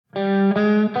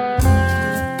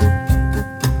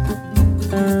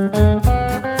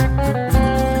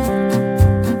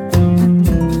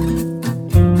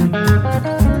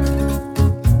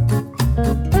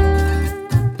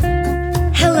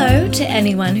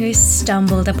who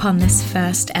stumbled upon this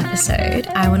first episode,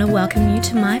 I want to welcome you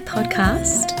to my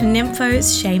podcast,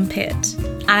 Nympho's Shame Pit.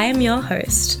 I am your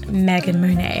host, Megan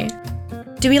Monet.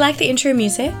 Do we like the intro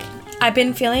music? I've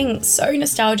been feeling so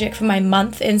nostalgic for my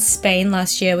month in Spain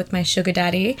last year with my sugar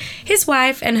daddy, his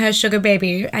wife, and her sugar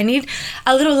baby. I need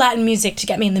a little Latin music to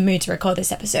get me in the mood to record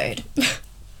this episode.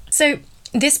 So,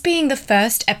 this being the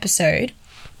first episode,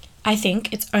 I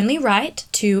think it's only right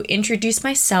to introduce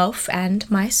myself and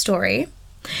my story.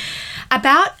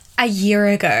 About a year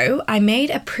ago, I made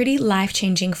a pretty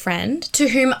life-changing friend to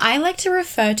whom I like to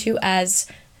refer to as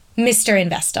Mr.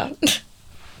 Investor.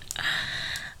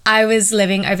 I was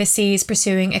living overseas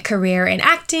pursuing a career in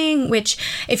acting, which,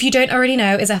 if you don't already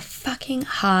know, is a fucking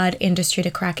hard industry to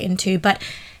crack into. But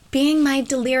being my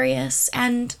delirious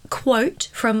and, quote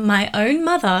from my own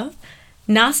mother,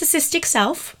 narcissistic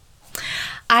self,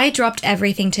 I dropped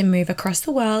everything to move across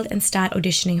the world and start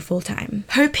auditioning full-time,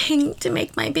 hoping to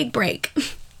make my big break.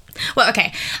 Well,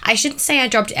 okay, I shouldn't say I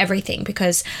dropped everything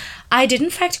because I did in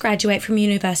fact graduate from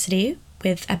university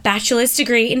with a bachelor's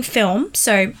degree in film,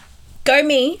 so go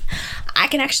me, I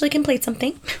can actually complete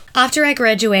something. After I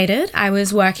graduated, I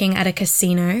was working at a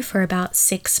casino for about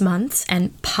 6 months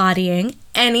and partying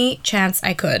any chance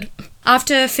I could.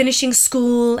 After finishing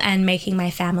school and making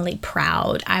my family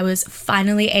proud, I was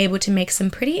finally able to make some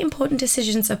pretty important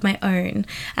decisions of my own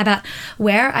about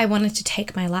where I wanted to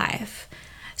take my life.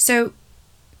 So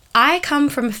I come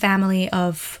from a family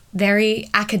of very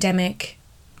academic,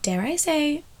 dare I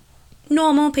say,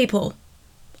 normal people.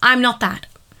 I'm not that.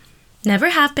 Never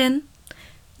have been,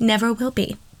 never will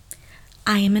be.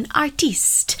 I am an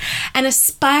artiste, an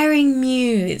aspiring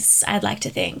muse, I'd like to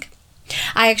think.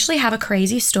 I actually have a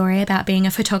crazy story about being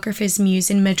a photographer's muse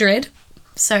in Madrid,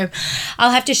 so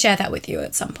I'll have to share that with you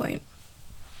at some point.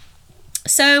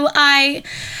 So I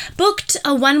booked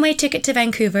a one-way ticket to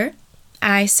Vancouver.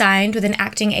 I signed with an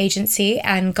acting agency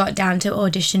and got down to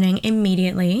auditioning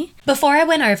immediately. Before I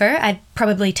went over, I'd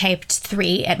probably taped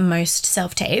 3 at most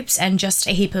self-tapes and just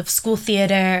a heap of school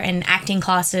theatre and acting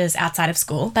classes outside of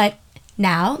school. But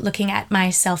now, looking at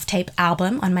my self-tape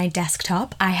album on my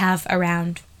desktop, I have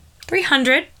around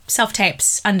 300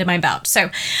 self-tapes under my belt. So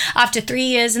after 3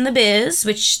 years in the biz,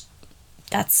 which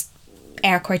that's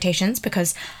air quotations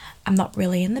because I'm not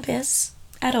really in the biz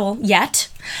at all yet,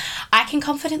 I can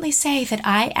confidently say that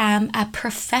I am a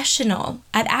professional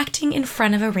at acting in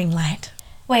front of a ring light.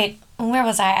 Wait, where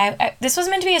was I? This was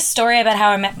meant to be a story about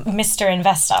how I met Mr.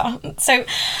 Investor. So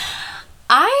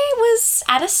I was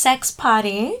at a sex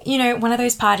party, you know, one of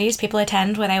those parties people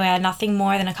attend where they wear nothing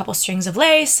more than a couple strings of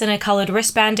lace and a coloured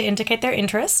wristband to indicate their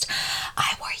interest.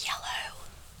 I wore yellow.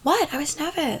 What? I was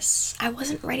nervous. I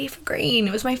wasn't ready for green.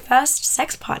 It was my first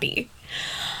sex party.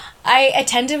 I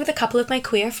attended with a couple of my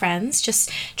queer friends,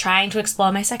 just trying to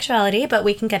explore my sexuality, but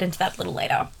we can get into that a little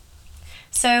later.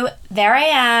 So there I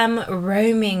am,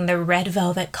 roaming the red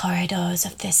velvet corridors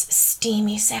of this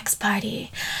steamy sex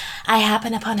party. I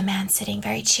happen upon a man sitting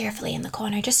very cheerfully in the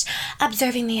corner, just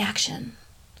observing the action.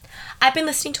 I've been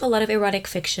listening to a lot of erotic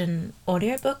fiction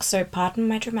audiobooks, so pardon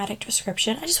my dramatic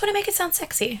description. I just want to make it sound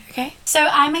sexy, okay? So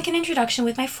I make an introduction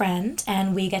with my friend,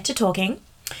 and we get to talking.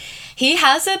 He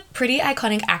has a pretty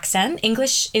iconic accent.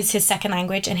 English is his second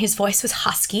language, and his voice was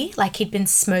husky, like he'd been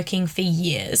smoking for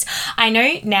years. I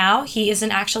know now he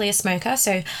isn't actually a smoker,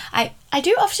 so I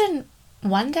do often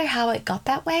wonder how it got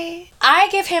that way. I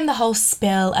give him the whole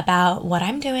spiel about what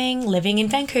I'm doing, living in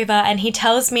Vancouver, and he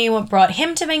tells me what brought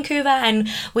him to Vancouver, and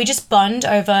we just bond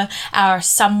over our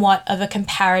somewhat of a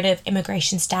comparative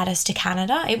immigration status to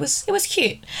Canada. It was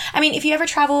cute. I mean, if you ever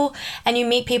travel and you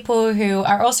meet people who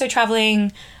are also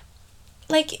traveling,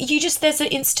 there's an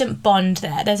instant bond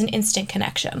there. There's an instant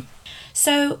connection.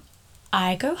 So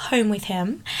I go home with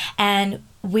him and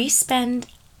we spend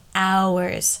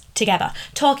hours together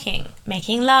talking,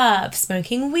 making love,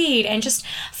 smoking weed, and just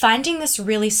finding this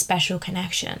really special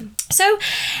connection. So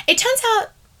it turns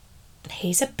out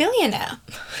he's a billionaire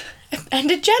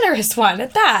and a generous one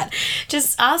at that.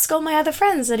 Just ask all my other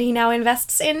friends that he now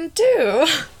invests in too.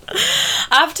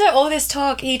 After all this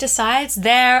talk, he decides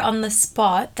there on the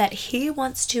spot that he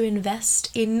wants to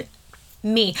invest in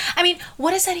me. I mean,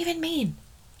 what does that even mean,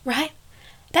 right?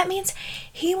 That means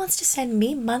he wants to send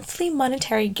me monthly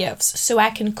monetary gifts so I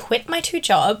can quit my 2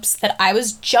 jobs that I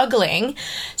was juggling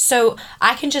so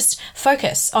I can just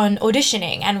focus on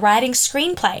auditioning and writing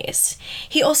screenplays.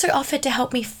 He also offered to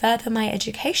help me further my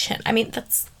education. I mean,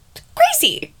 that's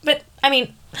crazy, but I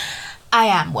mean, I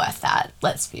am worth that,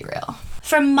 let's be real.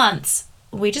 For months,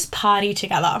 we just party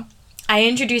together. I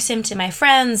introduce him to my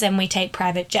friends and we take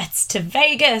private jets to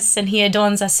Vegas and he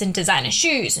adorns us in designer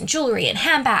shoes and jewelry and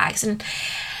handbags. And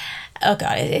Oh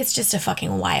God, it's just a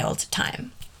fucking wild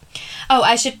time. Oh,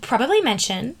 I should probably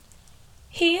mention,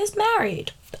 he is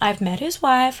married. I've met his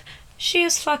wife. She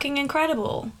is fucking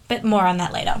incredible. But more on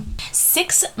that later.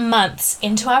 6 months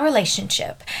into our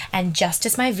relationship, and just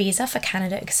as my visa for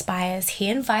Canada expires, he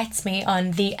invites me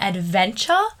on the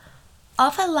adventure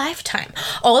of a lifetime.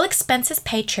 All expenses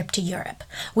paid trip to Europe.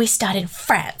 We start in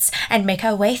France and make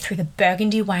our way through the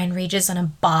Burgundy wine regions on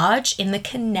a barge in the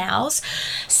canals,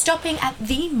 stopping at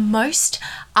the most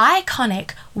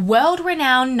iconic,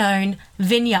 world-renowned known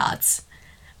vineyards.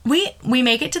 We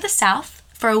make it to the south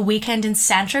for a weekend in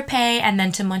Saint-Tropez and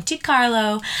then to Monte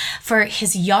Carlo for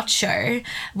his yacht show,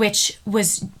 which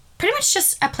was pretty much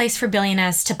just a place for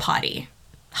billionaires to party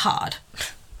hard.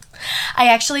 I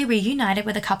actually reunited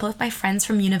with a couple of my friends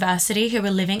from university who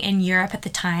were living in Europe at the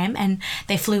time, and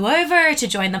they flew over to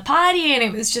join the party, and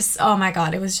it was just, oh my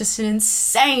God, it was just an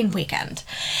insane weekend.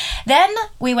 Then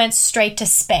we went straight to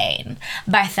Spain.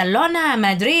 Barcelona,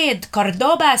 Madrid,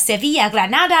 Cordoba, Sevilla,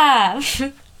 Granada.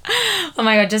 Oh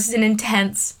my God, just an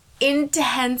intense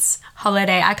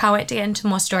holiday. I can't wait to get into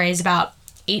more stories about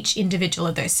each individual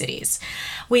of those cities.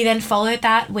 We then followed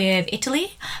that with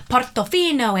Italy,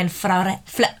 Portofino and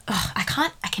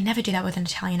I can never do that with an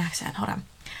Italian accent. Hold on.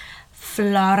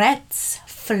 Florence.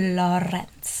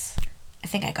 I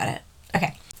think I got it.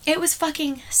 Okay. It was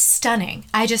fucking stunning.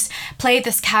 I just played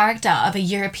this character of a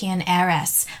European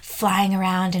heiress flying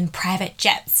around in private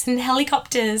jets and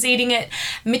helicopters, eating at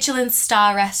Michelin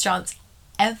star restaurants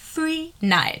every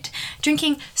night,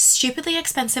 drinking stupidly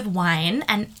expensive wine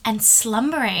and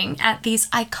slumbering at these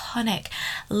iconic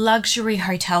luxury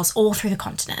hotels all through the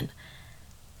continent.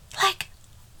 Like,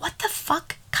 what the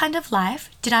fuck kind of life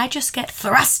did I just get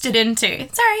thrusted into?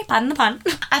 Sorry, pardon the pun.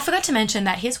 I forgot to mention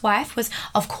that his wife was,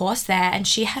 of course, there, and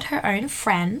she had her own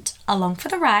friend along for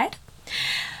the ride.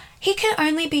 He can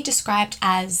only be described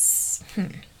as,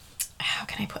 how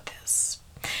can I put this?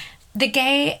 The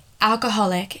gay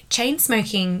alcoholic,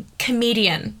 chain-smoking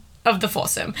comedian of the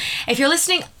foursome. If you're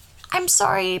listening, I'm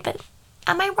sorry, but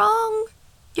am I wrong?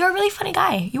 You're a really funny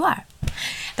guy. You are.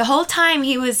 The whole time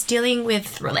he was dealing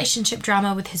with relationship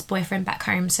drama with his boyfriend back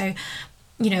home, so,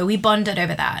 we bonded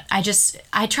over that.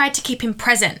 I tried to keep him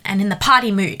present and in the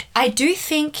party mood. I do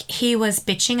think he was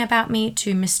bitching about me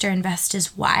to Mr.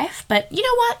 Investor's wife, but you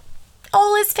know what?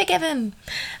 All is forgiven.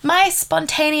 My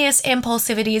spontaneous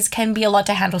impulsivities can be a lot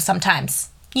to handle sometimes.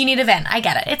 You need a vent. I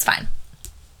get it. It's fine.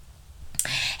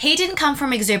 He didn't come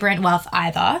from exuberant wealth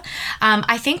either.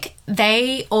 I think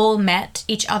they all met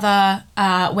each other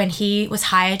when he was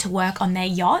hired to work on their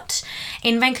yacht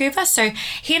in Vancouver. So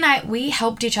he and we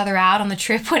helped each other out on the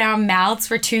trip when our mouths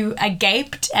were too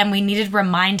agaped and we needed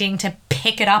reminding to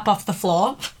pick it up off the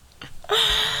floor.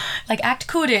 Like, act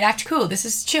cool, dude. Act cool. This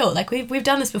is chill. Like, we've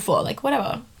done this before. Like,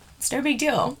 whatever. It's no big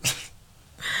deal.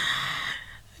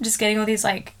 Just getting all these,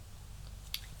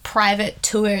 private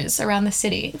tours around the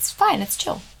city. It's fine. It's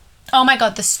chill. Oh my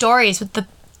God, the stories with the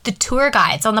tour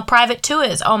guides on the private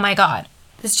tours. Oh my God.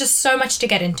 There's just so much to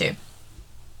get into.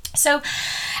 So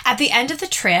at the end of the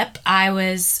trip, I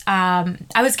was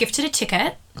gifted a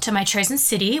ticket to my chosen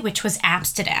city, which was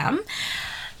Amsterdam,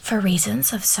 for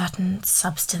reasons of certain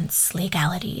substance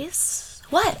legalities.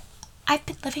 What? I've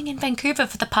been living in Vancouver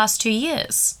for the past 2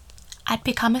 years. I'd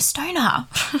become a stoner.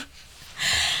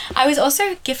 I was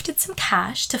also gifted some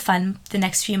cash to fund the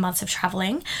next few months of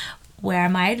traveling, where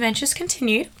my adventures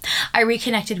continued. I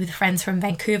reconnected with friends from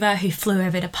Vancouver who flew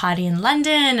over to party in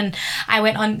London, and I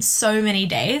went on so many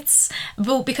dates.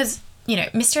 Well, because,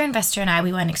 Mr. Investor and I,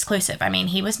 we weren't exclusive. I mean,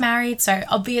 he was married, so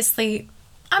obviously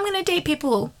I'm going to date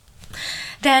people.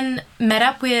 Then met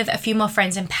up with a few more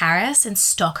friends in Paris and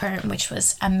Stockholm, which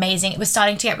was amazing. It was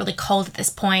starting to get really cold at this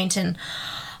point, and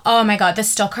oh my God, the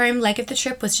Stockholm leg of the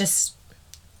trip was just...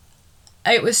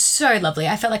 It was so lovely.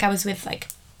 I felt like I was with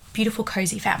beautiful,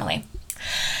 cozy family.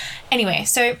 Anyway,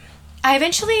 so I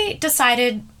eventually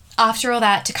decided after all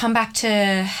that to come back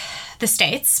to the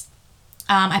States.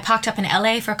 I parked up in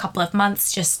LA for a couple of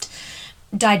months, just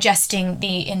digesting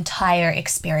the entire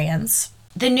experience.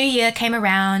 The new year came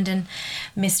around and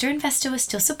Mr. Investor was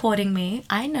still supporting me.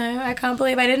 I know, I can't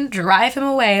believe I didn't drive him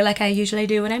away like I usually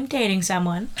do when I'm dating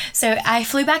someone. So I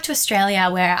flew back to Australia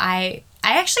where I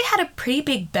actually had a pretty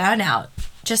big burnout,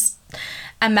 just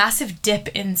a massive dip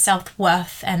in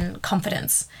self-worth and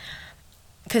confidence.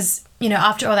 Because,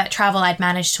 after all that travel, I'd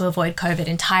managed to avoid COVID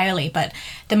entirely, but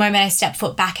the moment I stepped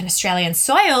foot back in Australian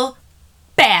soil,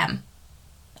 bam,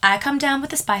 I come down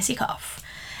with a spicy cough.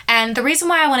 And the reason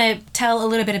why I want to tell a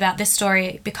little bit about this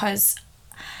story, because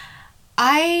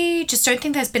I just don't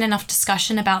think there's been enough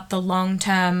discussion about the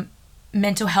long-term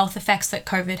mental health effects that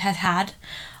COVID has had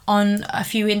on a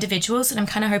few individuals, and I'm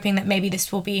kind of hoping that maybe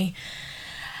this will be,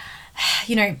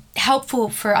 you know, helpful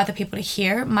for other people to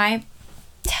hear my,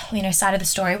 you know, side of the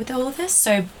story with all of this.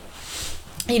 So,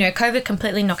 you know, COVID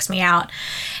completely knocks me out.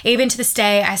 Even to this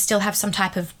day, I still have some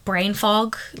type of brain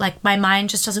fog. Like, my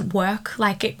mind just doesn't work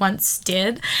like it once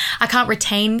did. I can't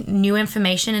retain new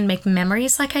information and make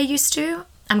memories like I used to.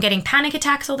 I'm getting panic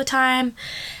attacks all the time.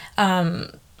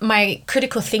 My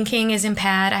critical thinking is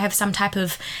impaired. I have some type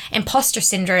of imposter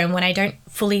syndrome when I don't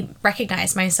fully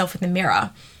recognize myself in the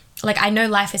mirror. Like, I know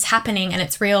life is happening and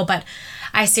it's real, but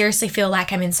I seriously feel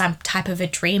like I'm in some type of a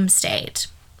dream state.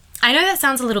 I know that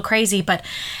sounds a little crazy, but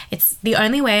it's the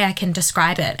only way I can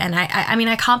describe it. And I mean,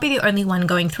 I can't be the only one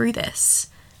going through this.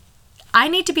 I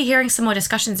need to be hearing some more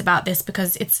discussions about this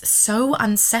because it's so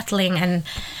unsettling and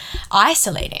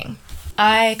isolating.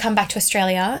 I come back to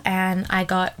Australia and I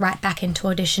got right back into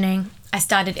auditioning. I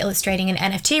started illustrating an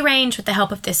NFT range with the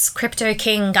help of this crypto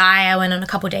king guy I went on a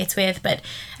couple dates with. But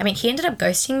I mean, he ended up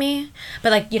ghosting me.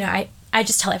 But like, you know, I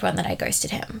just tell everyone that I ghosted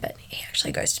him, but he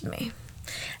actually ghosted me.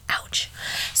 Ouch.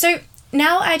 So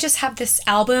now I just have this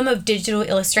album of digital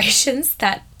illustrations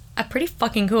that are pretty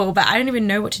fucking cool, but I don't even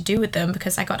know what to do with them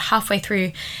because I got halfway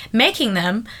through making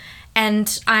them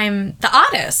and I'm the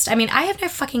artist. I mean, I have no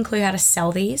fucking clue how to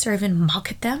sell these or even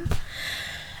market them.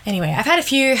 Anyway, I've had a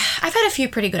few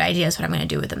pretty good ideas what I'm going to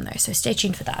do with them though, so stay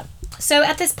tuned for that. So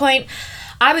at this point,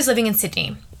 I was living in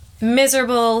Sydney.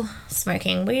 Miserable,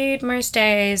 smoking weed most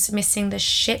days, missing the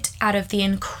shit out of the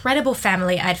incredible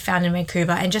family I'd found in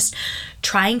Vancouver and just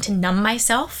trying to numb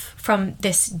myself from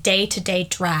this day-to-day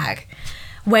drag,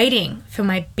 waiting for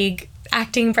my big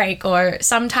acting break or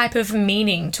some type of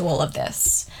meaning to all of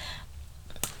this.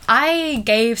 I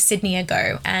gave Sydney a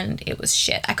go and it was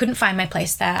shit. I couldn't find my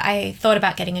place there. I thought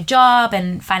about getting a job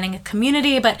and finding a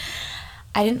community, but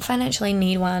I didn't financially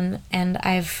need one, and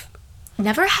I've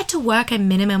never had to work a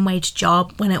minimum wage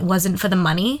job when it wasn't for the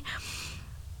money.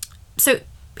 So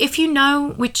if you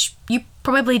know, which you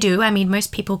probably do, I mean,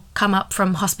 most people come up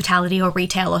from hospitality or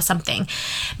retail or something,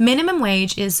 minimum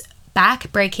wage is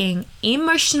back-breaking,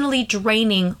 emotionally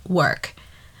draining work.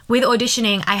 With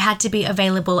auditioning, I had to be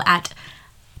available at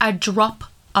a drop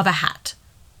of a hat.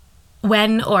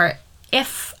 When or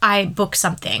if I book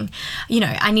something, you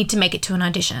know, I need to make it to an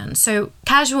audition. So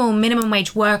casual minimum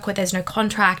wage work where there's no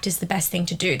contract is the best thing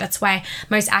to do. That's why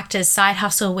most actors side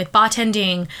hustle with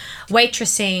bartending,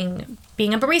 waitressing,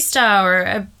 being a barista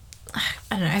or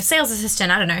a sales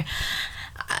assistant. I don't know.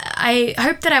 I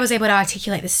hope that I was able to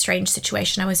articulate this strange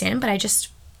situation I was in, but I just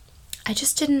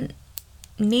didn't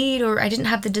need, or I didn't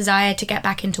have the desire to get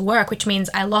back into work, which means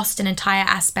I lost an entire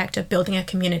aspect of building a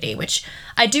community, which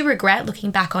I do regret looking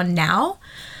back on now.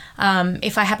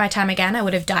 If I had my time again, I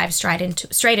would have dived straight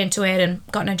into it and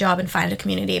gotten a job and found a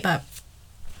community. But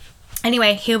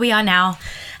anyway, here we are now.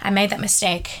 I made that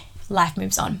mistake. Life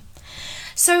moves on.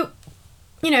 So,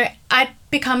 you know, I'd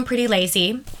become pretty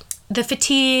lazy. The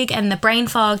fatigue and the brain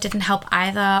fog didn't help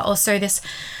either. Also, this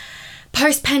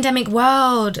post-pandemic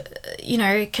world, you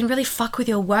know, can really fuck with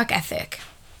your work ethic.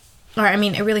 Or, I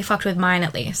mean, it really fucked with mine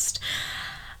at least.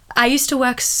 I used to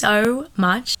work so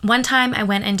much. One time I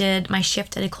went and did my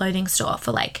shift at a clothing store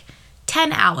for like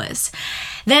 10 hours.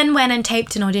 Then went and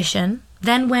taped an audition.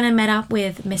 Then went and met up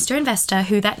with Mr. Investor,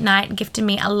 who that night gifted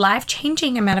me a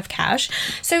life-changing amount of cash.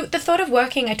 So the thought of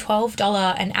working a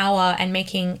 $12 an hour and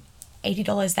making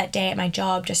 $80 that day at my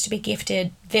job just to be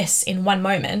gifted this in one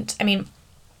moment, I mean,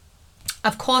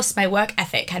 of course, my work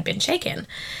ethic had been shaken.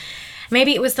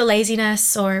 Maybe it was the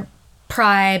laziness or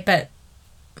pride, but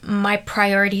my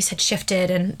priorities had shifted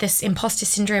and this imposter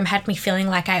syndrome had me feeling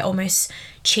like I almost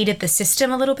cheated the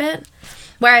system a little bit.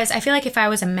 Whereas I feel like if I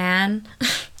was a man,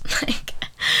 like,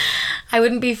 I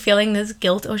wouldn't be feeling this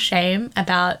guilt or shame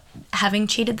about having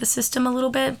cheated the system a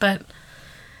little bit. But,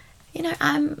 you know,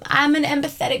 I'm an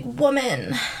empathetic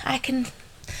woman. I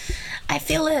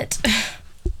feel it.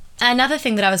 Another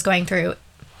thing that I was going through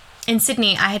in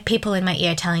Sydney, I had people in my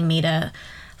ear telling me to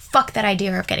fuck that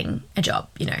idea of getting a job,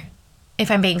 you know,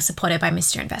 if I'm being supported by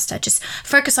Mr. Investor, just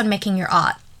focus on making your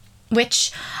art,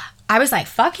 which I was like,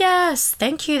 fuck yes,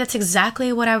 thank you. That's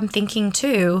exactly what I'm thinking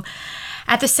too.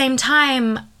 At the same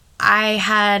time, I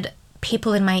had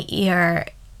people in my ear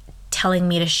telling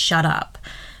me to shut up,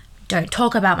 don't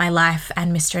talk about my life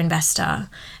and Mr. Investor,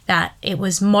 that it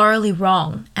was morally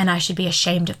wrong and I should be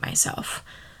ashamed of myself.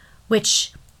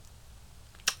 Which,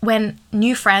 when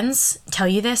new friends tell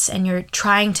you this and you're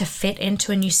trying to fit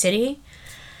into a new city,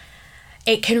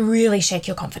 it can really shake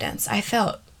your confidence. I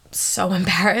felt so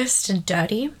embarrassed and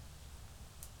dirty.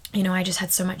 You know, I just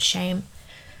had so much shame.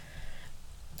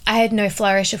 I had no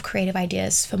flourish of creative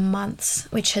ideas for months,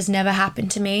 which has never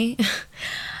happened to me.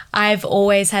 I've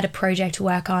always had a project to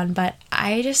work on, but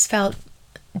I just felt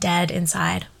dead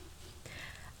inside.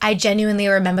 I genuinely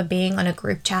remember being on a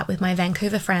group chat with my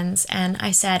Vancouver friends, and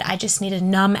I said I just need to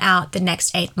numb out the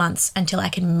next 8 months until I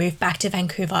can move back to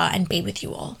Vancouver and be with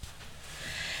you all.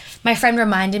 My friend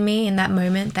reminded me in that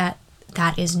moment that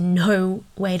that is no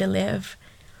way to live,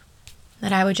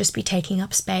 that I would just be taking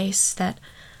up space, that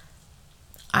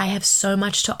I have so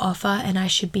much to offer and I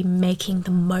should be making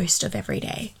the most of every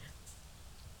day.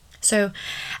 So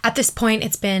at this point,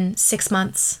 it's been 6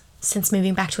 months since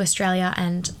moving back to Australia,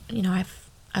 and, I've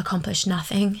accomplished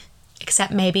nothing,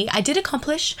 except maybe I did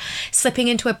accomplish slipping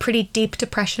into a pretty deep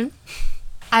depression.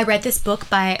 I read this book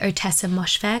by Otessa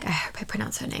Moshfegh. I hope I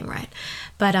pronounced her name right.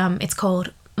 But it's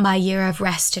called My Year of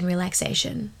Rest and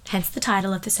Relaxation, hence the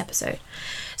title of this episode.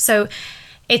 So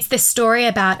it's this story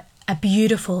about a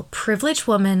beautiful, privileged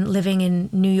woman living in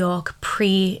New York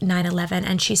pre-9/11,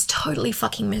 and she's totally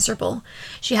fucking miserable.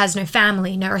 She has no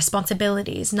family, no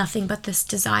responsibilities, nothing but this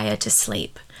desire to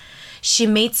sleep. She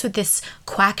meets with this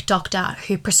quack doctor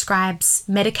who prescribes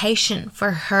medication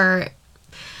for her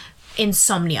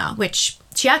insomnia, which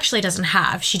she actually doesn't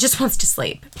have. She just wants to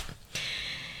sleep.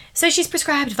 So she's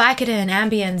prescribed Vicodin,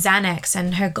 Ambien, Xanax,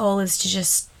 and her goal is to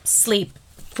just sleep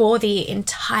for the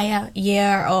entire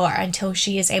year or until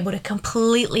she is able to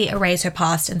completely erase her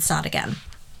past and start again.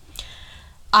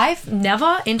 I've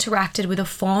never interacted with a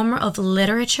form of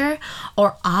literature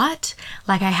or art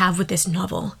like I have with this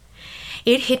novel.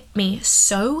 It hit me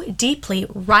so deeply,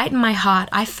 right in my heart.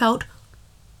 I felt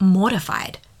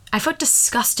mortified. I felt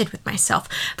disgusted with myself.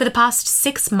 For the past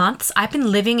 6 months, I've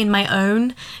been living in my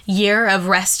own year of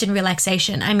rest and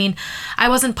relaxation. I mean, I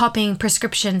wasn't popping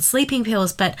prescription sleeping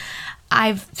pills, but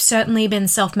I've certainly been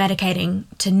self-medicating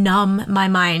to numb my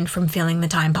mind from feeling the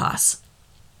time pass.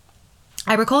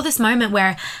 I recall this moment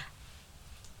where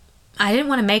I didn't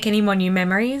want to make any more new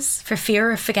memories for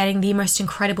fear of forgetting the most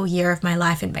incredible year of my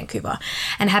life in Vancouver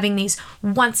and having these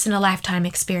once-in-a-lifetime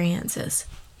experiences.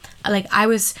 I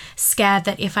was scared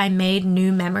that if I made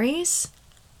new memories,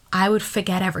 I would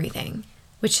forget everything,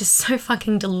 which is so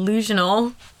fucking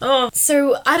delusional. Oh.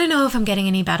 So I don't know if I'm getting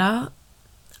any better.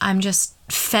 I'm just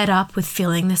fed up with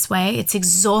feeling this way. It's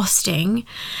exhausting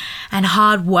and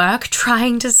hard work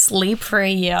trying to sleep for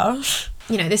a year.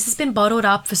 This has been bottled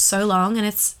up for so long, and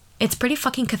it's pretty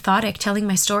fucking cathartic telling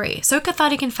my story. So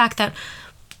cathartic, in fact, that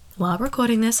while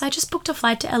recording this, I just booked a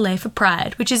flight to LA for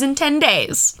Pride, which is in 10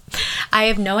 days. I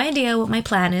have no idea what my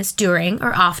plan is during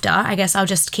or after. I guess I'll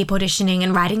just keep auditioning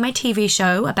and writing my TV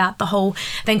show about the whole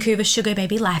Vancouver sugar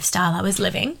baby lifestyle I was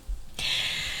living.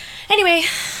 Anyway,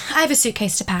 I have a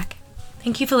suitcase to pack.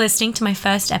 Thank you for listening to my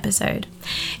first episode.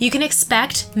 You can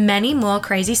expect many more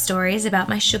crazy stories about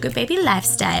my sugar baby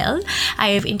lifestyle. I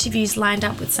have interviews lined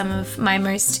up with some of my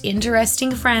most interesting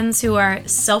friends who are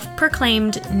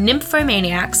self-proclaimed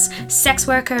nymphomaniacs, sex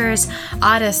workers,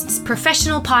 artists,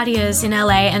 professional partiers in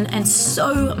LA, and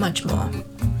so much more.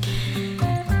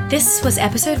 This was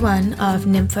episode 1 of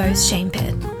Nympho's Shame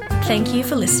Pit. Thank you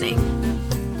for listening.